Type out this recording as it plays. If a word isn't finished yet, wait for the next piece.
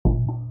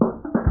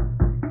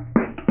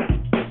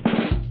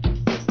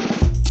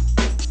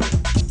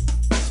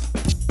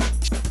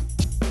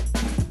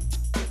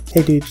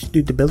Hey dudes,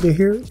 Dude the Builder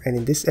here, and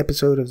in this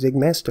episode of Zig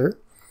Master,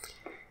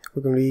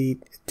 we're going to be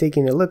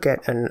taking a look at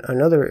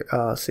another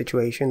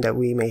situation that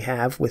we may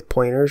have with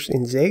pointers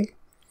in Zig.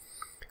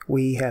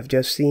 We have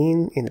just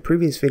seen in the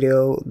previous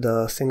video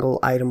the single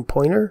item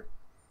pointer,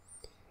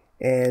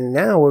 and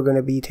now we're going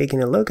to be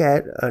taking a look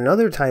at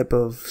another type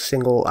of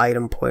single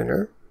item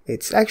pointer.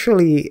 It's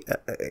actually,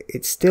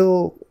 it's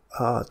still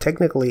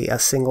technically a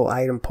single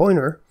item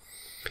pointer,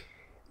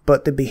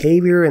 but the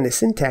behavior and the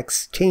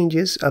syntax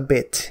changes a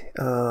bit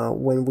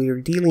when we're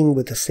dealing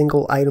with a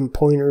single item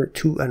pointer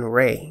to an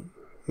array.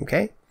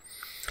 Okay,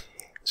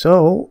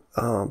 so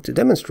to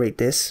demonstrate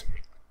this,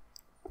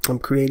 I'm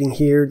creating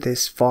here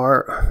this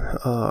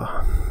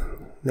var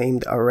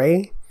named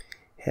array.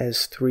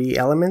 Has 3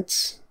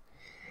 elements,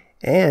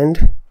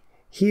 and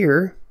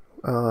here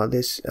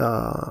this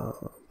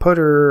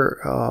putter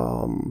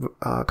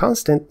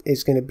constant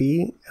is going to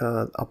be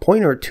a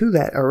pointer to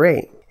that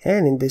array.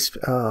 And in this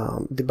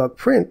debug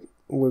print,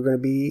 we're going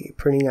to be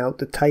printing out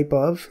the type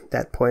of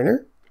that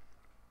pointer.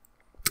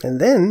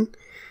 And then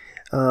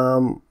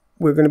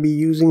we're going to be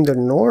using the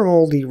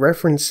normal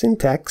dereference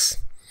syntax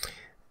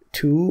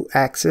to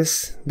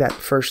access that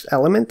first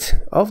element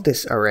of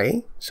this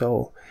array.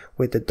 So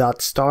with the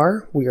dot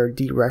star, we are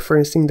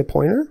dereferencing the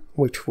pointer,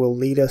 which will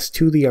lead us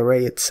to the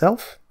array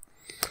itself.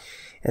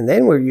 And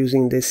then we're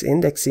using this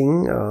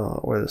indexing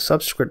or the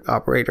subscript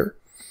operator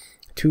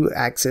to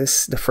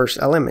access the first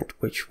element,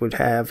 which would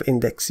have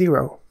index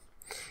 0.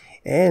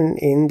 And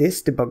in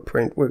this debug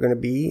print, we're going to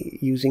be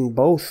using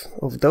both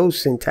of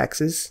those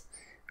syntaxes,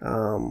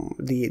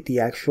 the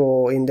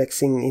actual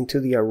indexing into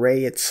the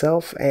array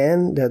itself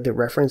and the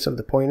reference of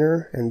the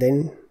pointer, and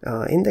then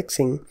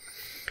indexing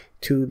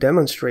to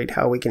demonstrate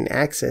how we can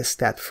access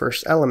that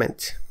first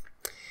element.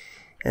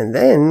 And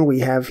then we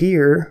have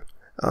here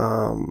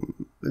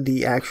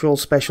the actual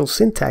special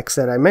syntax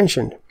that I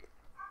mentioned.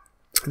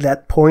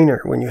 That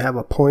pointer, when you have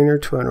a pointer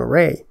to an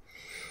array,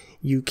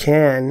 you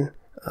can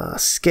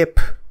skip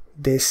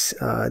this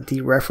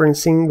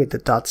dereferencing with the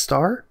dot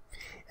star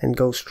and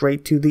go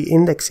straight to the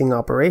indexing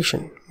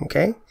operation.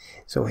 Okay,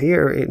 so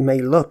here it may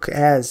look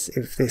as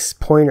if this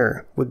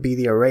pointer would be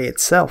the array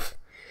itself,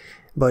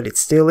 but it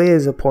still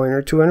is a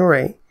pointer to an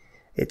array.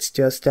 It's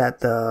just that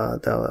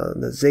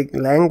the Zig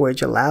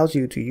language allows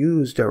you to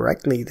use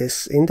directly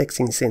this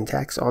indexing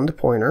syntax on the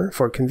pointer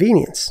for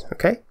convenience.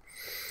 Okay,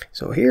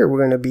 so here we're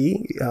going to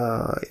be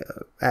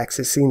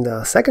accessing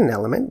the second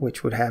element,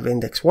 which would have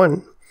index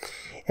 1,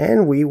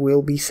 and we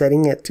will be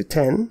setting it to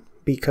 10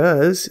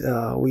 because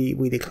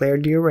we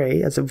declared the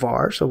array as a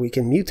var, so we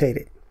can mutate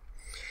it.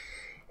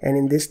 And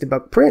in this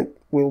debug print,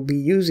 we'll be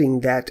using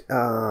that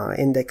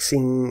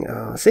indexing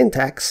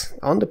syntax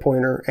on the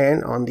pointer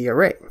and on the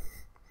array.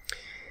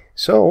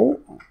 So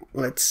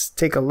let's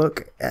take a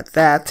look at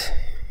that.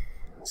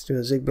 Let's do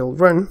a Zig build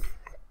run,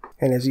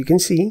 and as you can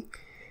see,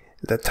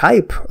 the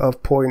type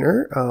of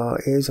pointer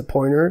is a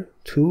pointer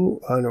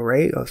to an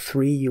array of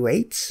 3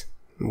 U8s.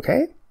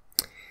 Okay,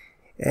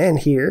 and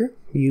here,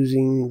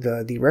 using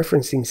the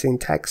dereferencing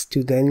syntax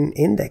to then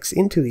index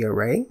into the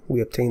array, we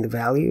obtain the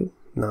value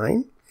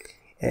 9,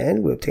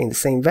 and we obtain the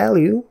same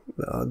value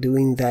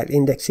doing that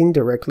indexing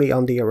directly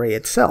on the array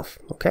itself.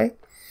 Okay,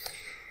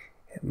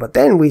 but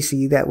then we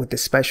see that with the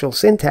special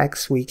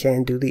syntax, we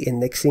can do the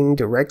indexing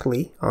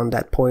directly on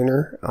that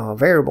pointer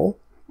variable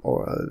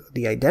or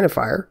the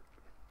identifier,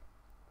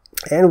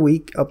 and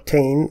we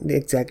obtain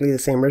exactly the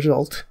same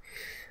result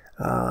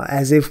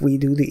as if we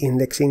do the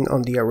indexing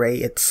on the array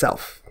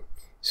itself.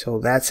 So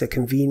that's a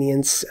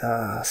convenience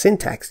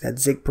syntax that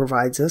Zig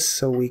provides us,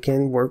 so we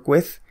can work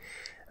with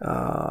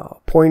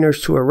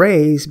pointers to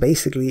arrays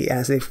basically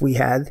as if we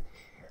had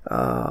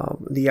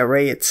the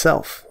array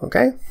itself.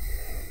 Okay,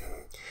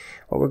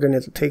 what we're going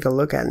to take a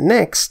look at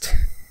next,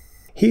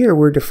 here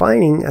we're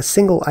defining a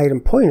single item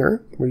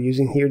pointer. We're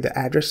using here the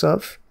address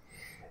of,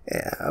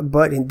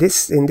 but in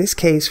this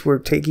case, we're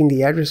taking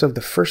the address of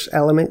the first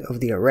element of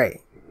the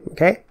array.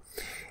 Okay,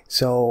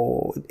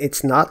 so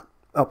it's not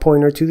a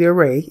pointer to the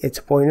array, it's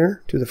a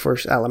pointer to the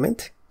first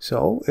element,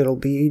 so it'll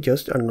be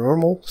just a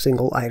normal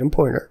single item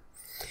pointer.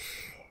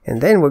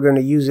 And then we're going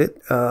to use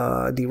it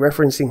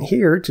dereferencing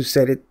here to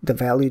set it the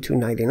value to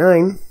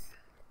 99.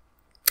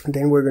 And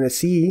then we're going to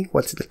see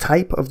what's the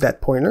type of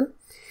that pointer,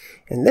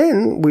 and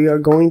then we are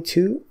going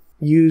to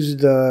use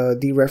the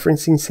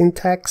dereferencing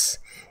syntax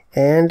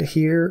and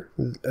here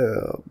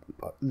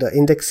the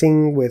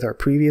indexing with our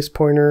previous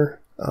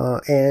pointer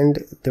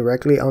and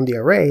directly on the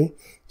array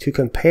to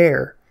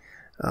compare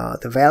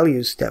the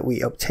values that we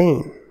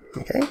obtain.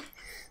 Okay,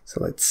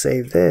 so let's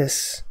save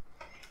this,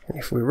 and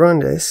if we run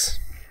this,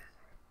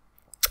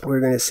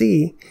 we're going to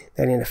see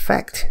that in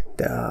effect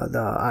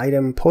the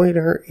item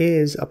pointer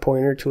is a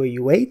pointer to a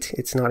U8.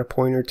 It's not a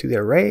pointer to the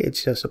array,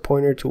 it's just a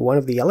pointer to one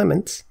of the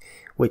elements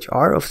which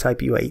are of type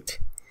U8.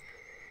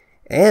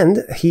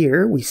 And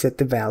here we set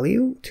the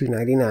value to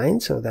 99,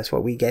 so that's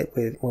what we get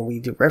when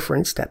we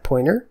dereference that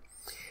pointer.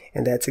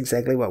 And that's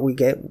exactly what we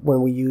get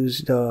when we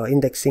use the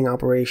indexing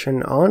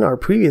operation on our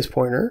previous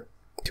pointer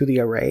to the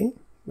array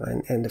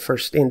and the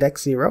first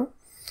index 0.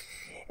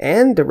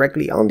 and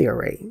directly on the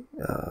array.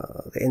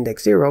 The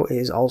index 0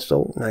 is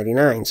also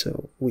 99.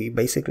 So we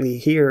basically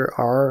here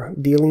are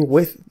dealing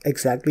with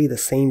exactly the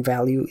same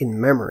value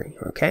in memory.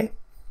 Okay.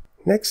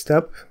 Next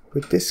up,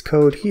 with this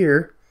code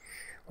here,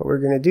 what we're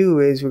going to do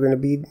is we're going to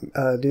be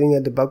doing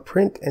a debug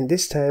print, and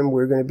this time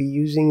we're going to be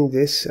using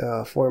this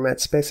format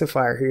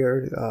specifier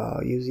here,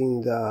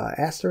 using the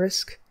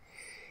asterisk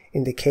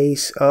in the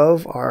case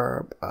of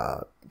our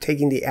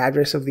taking the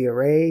address of the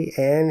array,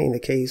 and in the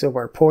case of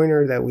our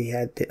pointer that we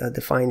had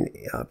defined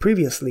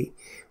previously.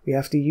 We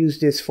have to use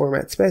this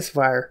format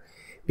specifier,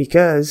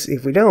 because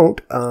if we don't,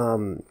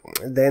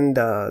 then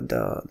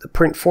the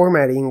print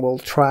formatting will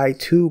try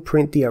to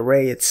print the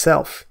array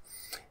itself,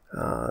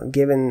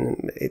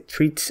 given it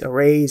treats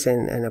arrays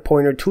and a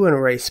pointer to an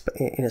array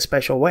in a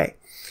special way.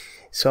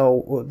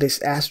 So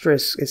this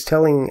asterisk is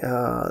telling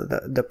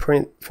the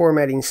print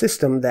formatting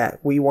system that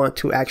we want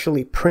to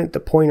actually print the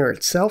pointer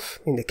itself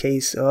in the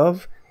case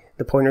of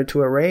the pointer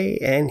to array,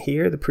 and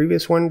here the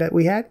previous one that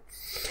we had.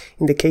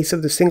 In the case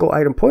of the single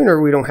item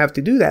pointer, we don't have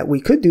to do that. We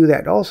could do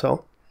that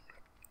also,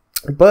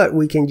 but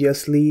we can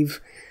just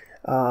leave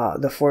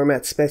the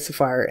format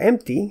specifier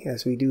empty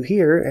as we do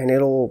here, and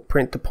it'll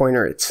print the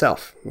pointer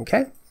itself.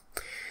 Okay,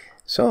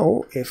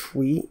 so if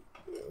we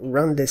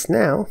run this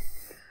now,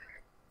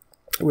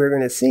 we're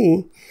going to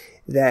see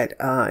that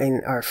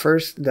in our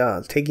first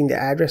taking the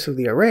address of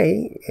the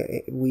array,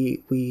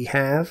 we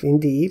have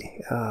indeed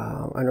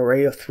an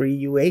array of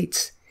 3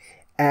 U8s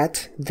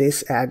at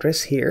this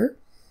address here.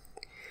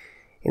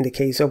 In the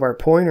case of our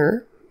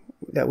pointer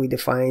that we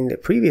defined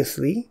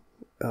previously,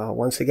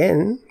 once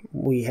again,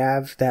 we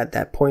have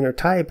that pointer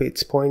type.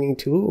 It's pointing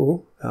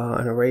to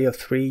an array of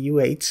 3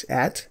 U8s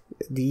at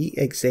the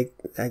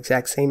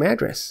exact same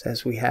address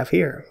as we have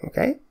here.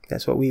 Okay,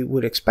 that's what we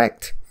would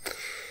expect.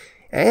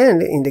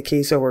 And in the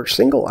case of our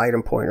single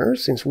item pointer,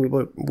 since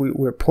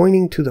we're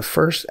pointing to the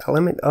first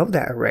element of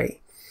that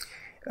array,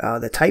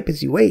 the type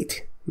is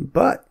U8,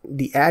 but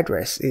the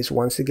address is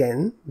once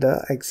again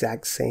the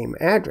exact same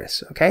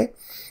address. Okay,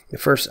 the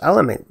first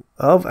element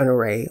of an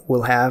array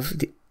will have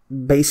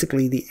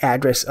basically the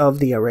address of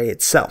the array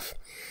itself.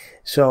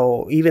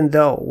 So even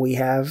though we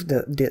have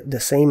the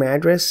same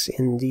address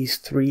in these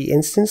 3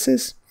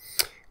 instances,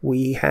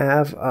 we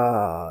have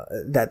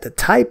that the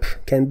type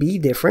can be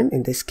different.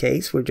 In this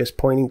case, we're just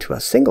pointing to a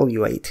single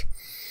U8.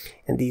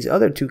 And these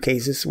other 2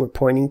 cases, we're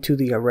pointing to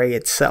the array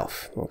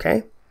itself.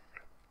 Okay,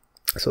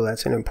 so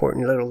that's an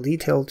important little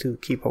detail to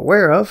keep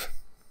aware of.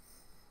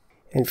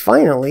 And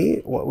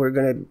finally, what we're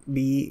going to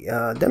be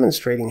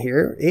demonstrating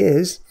here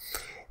is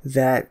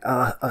that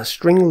a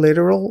string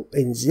literal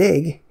in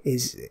Zig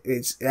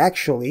is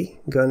actually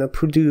going to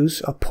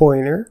produce a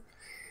pointer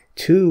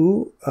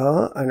to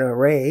an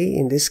array,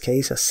 in this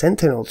case a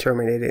sentinel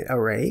terminated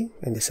array,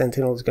 and the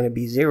sentinel is going to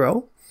be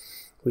 0,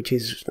 which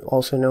is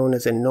also known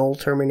as a null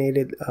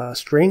terminated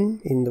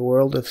string in the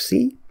world of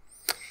C.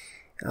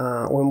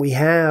 When we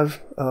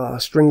have a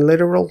string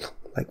literal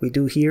like we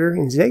do here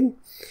in Zig,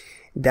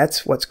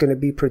 that's what's going to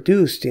be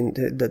produced. In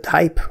the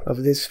type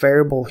of this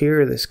variable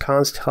here, this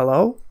const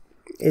hello,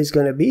 is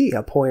going to be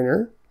a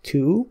pointer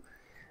to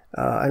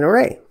an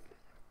array.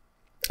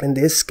 And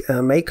this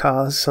may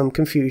cause some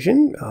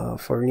confusion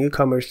for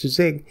newcomers to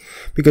Zig,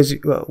 because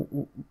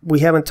we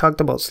haven't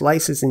talked about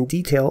slices in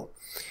detail,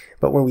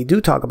 but when we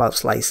do talk about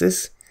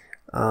slices,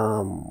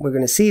 we're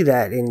going to see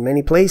that in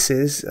many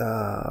places,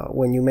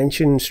 when you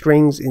mention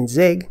strings in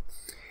Zig,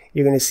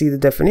 you're going to see the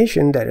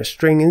definition that a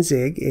string in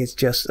Zig is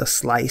just a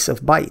slice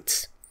of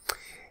bytes.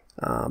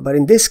 But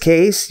in this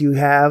case, you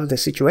have the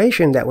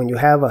situation that when you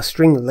have a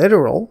string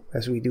literal,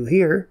 as we do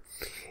here,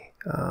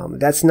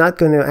 that's not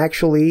going to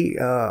actually,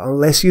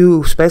 unless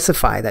you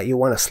specify that you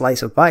want a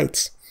slice of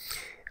bytes,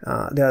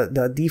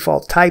 the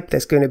default type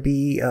that's going to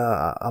be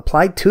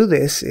applied to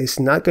this is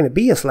not going to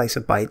be a slice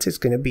of bytes. It's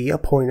going to be a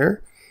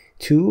pointer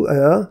to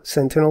a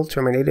sentinel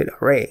terminated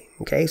array.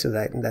 Okay, so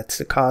that's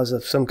the cause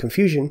of some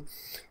confusion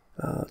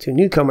to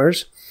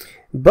newcomers.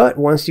 But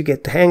once you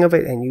get the hang of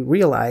it and you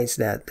realize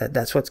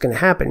that's what's going to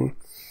happen,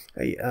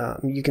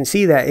 you can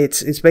see that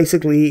it's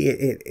basically,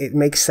 it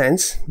makes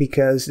sense,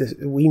 because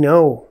we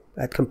know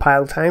at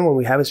compile time, when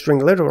we have a string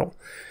literal,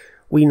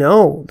 we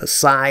know the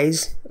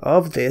size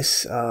of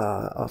this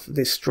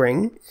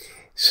string.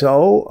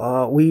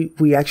 So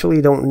we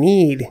actually don't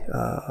need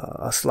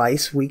a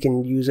slice. We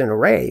can use an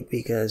array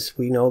because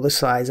we know the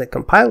size at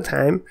compile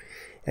time.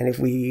 And if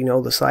we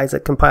know the size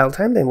at compile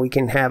time, then we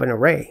can have an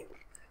array.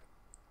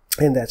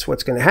 And that's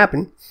what's going to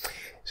happen.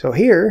 So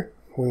here,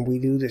 when we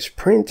do this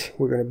print,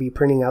 we're going to be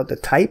printing out the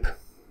type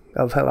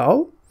of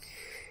hello.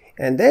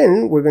 And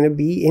then we're going to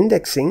be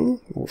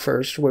indexing.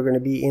 First, we're going to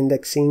be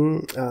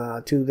indexing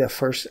to the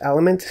first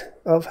element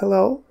of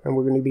hello. And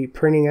we're going to be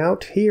printing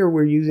out. Here,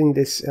 we're using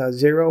this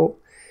 0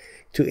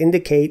 to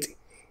indicate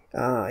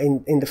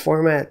in the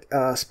format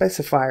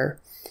specifier.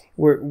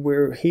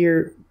 We're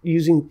here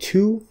using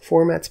 2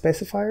 format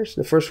specifiers.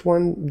 The first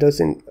one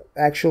doesn't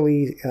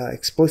actually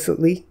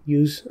explicitly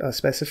use a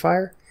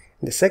specifier.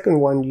 And the second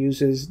one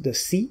uses the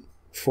C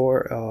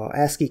for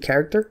ASCII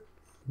character.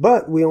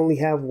 But we only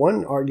have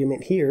one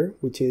argument here,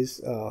 which is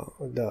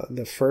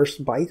the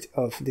first byte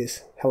of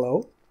this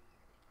hello.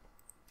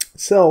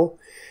 So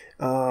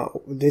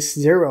this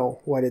 0,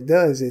 what it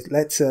does is it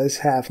lets us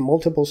have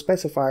multiple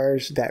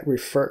specifiers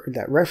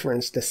that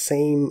reference the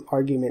same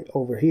argument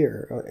over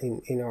here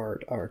in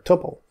our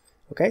tuple.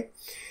 Okay,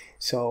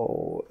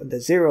 so the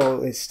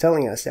 0 is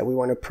telling us that we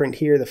want to print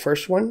here the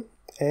first one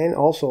and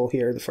also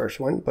here the first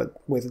one, but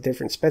with a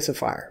different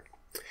specifier.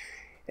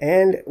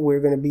 And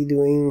we're going to be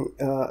doing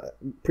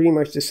pretty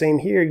much the same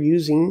here,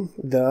 using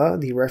the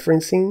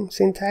dereferencing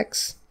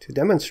syntax to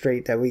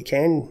demonstrate that we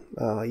can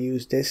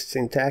use this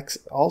syntax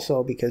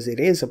also, because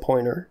it is a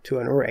pointer to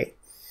an array.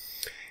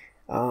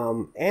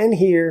 And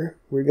here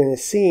we're going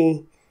to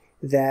see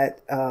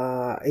that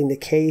in the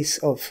case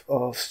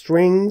of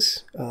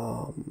strings,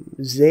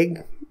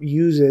 Zig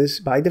uses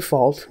by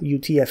default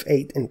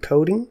UTF-8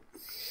 encoding.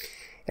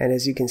 And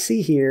as you can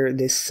see here,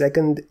 this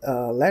second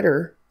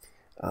letter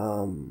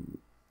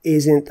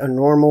isn't a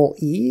normal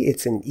E,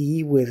 it's an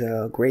E with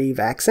a grave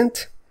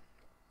accent.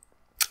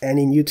 And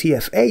in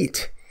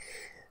UTF-8,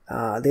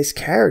 this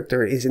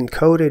character is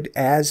encoded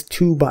as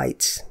 2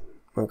 bytes.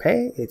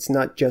 Okay, it's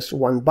not just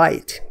 1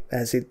 byte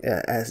as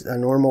a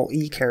normal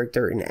E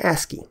character in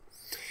ASCII.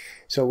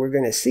 So we're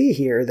going to see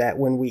here that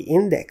when we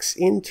index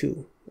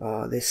into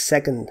this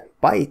second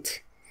byte,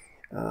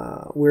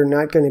 we're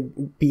not going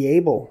to be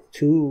able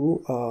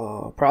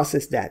to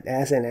process that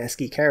as an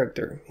ASCII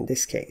character in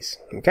this case.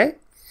 Okay.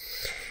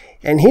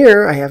 And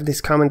here I have this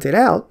commented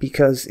out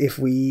because if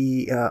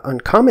we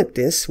uncomment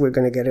this, we're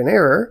going to get an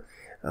error.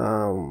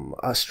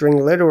 A string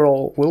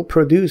literal will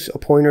produce a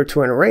pointer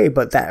to an array,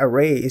 but that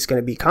array is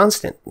going to be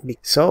constant.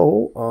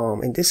 So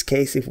in this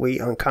case, if we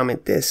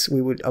uncomment this,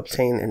 we would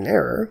obtain an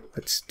error.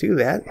 Let's do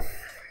that.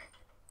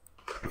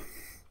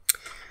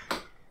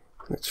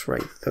 Let's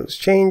write those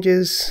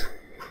changes.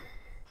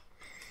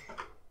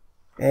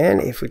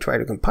 And if we try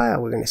to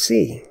compile, we're going to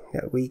see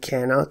that we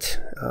cannot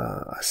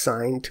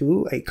assign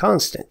to a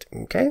constant.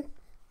 Okay.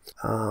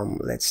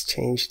 Let's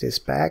change this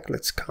back.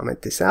 Let's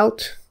comment this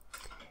out.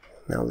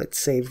 Now let's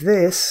save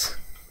this.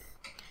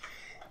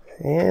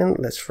 And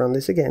let's run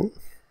this again.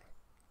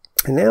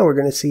 And now we're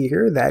going to see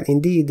here that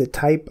indeed the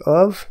type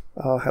of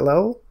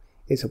hello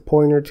is a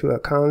pointer to a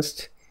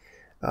const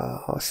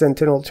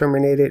sentinel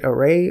terminated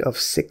array of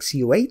 6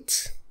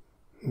 U8s.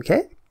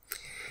 Okay.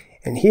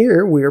 And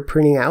here we are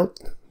printing out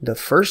the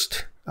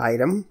first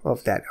item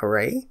of that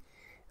array.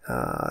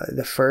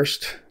 The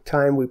first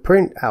time we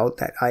print out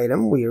that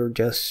item, we are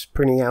just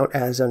printing out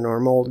as a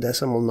normal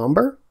decimal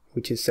number,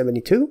 which is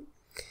 72.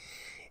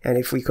 And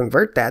if we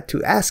convert that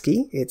to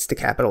ASCII, it's the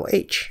capital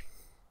H.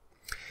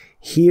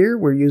 Here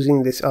we're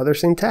using this other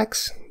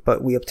syntax,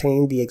 but we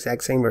obtain the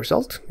exact same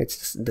result.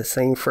 It's the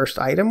same first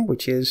item,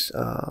 which is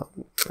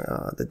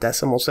the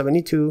decimal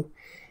 72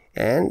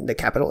 and the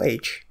capital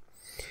H.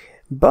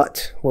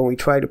 But when we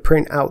try to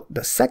print out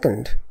the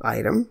second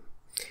item,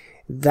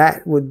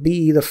 that would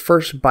be the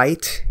first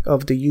byte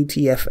of the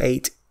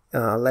UTF-8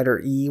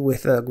 letter E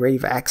with a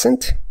grave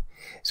accent.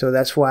 So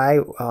that's why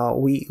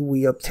we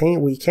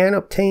can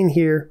obtain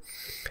here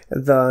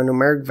the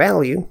numeric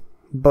value,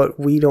 but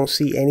we don't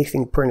see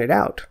anything printed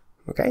out.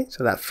 Okay,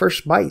 so that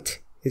first byte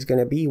is going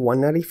to be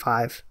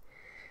 195,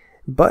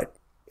 but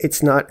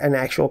it's not an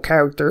actual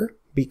character,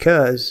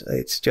 because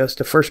it's just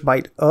the first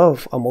byte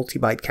of a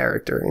multi-byte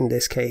character, in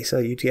this case a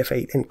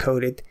UTF-8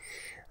 encoded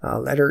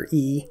letter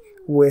E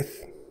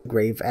with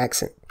grave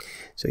accent.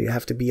 So you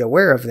have to be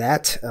aware of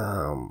that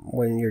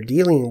when you're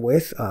dealing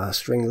with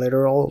string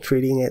literal,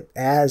 treating it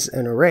as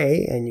an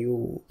array, and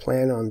you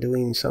plan on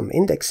doing some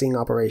indexing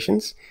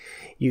operations.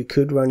 You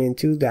could run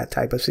into that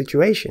type of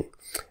situation.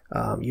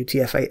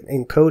 UTF-8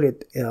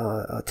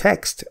 encoded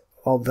text,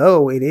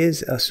 although it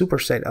is a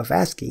superset of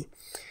ASCII,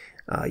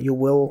 you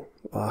will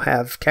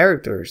have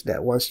characters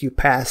that once you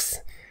pass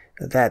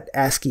that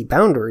ASCII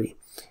boundary,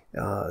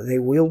 they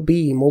will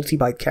be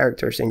multi-byte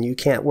characters, and you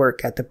can't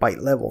work at the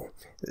byte level.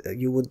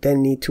 You would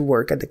then need to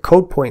work at the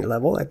code point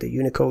level, at the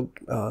Unicode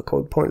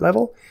code point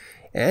level.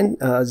 And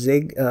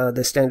Zig,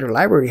 the standard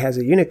library, has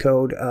a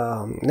Unicode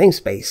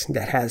namespace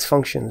that has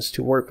functions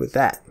to work with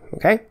that.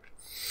 Okay.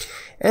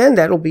 And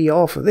that'll be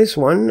all for this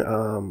one.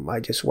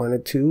 I just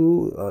wanted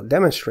to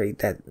demonstrate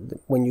that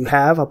when you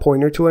have a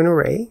pointer to an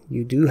array,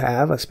 you do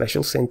have a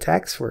special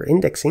syntax for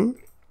indexing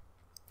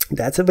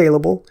that's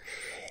available.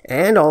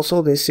 And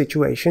also this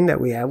situation that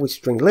we have with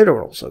string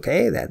literals,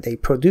 okay, that they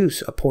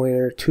produce a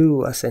pointer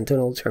to a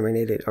sentinel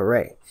terminated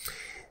array.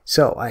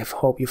 So I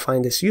hope you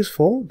find this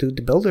useful. Do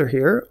the builder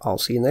here. I'll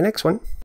see you in the next one.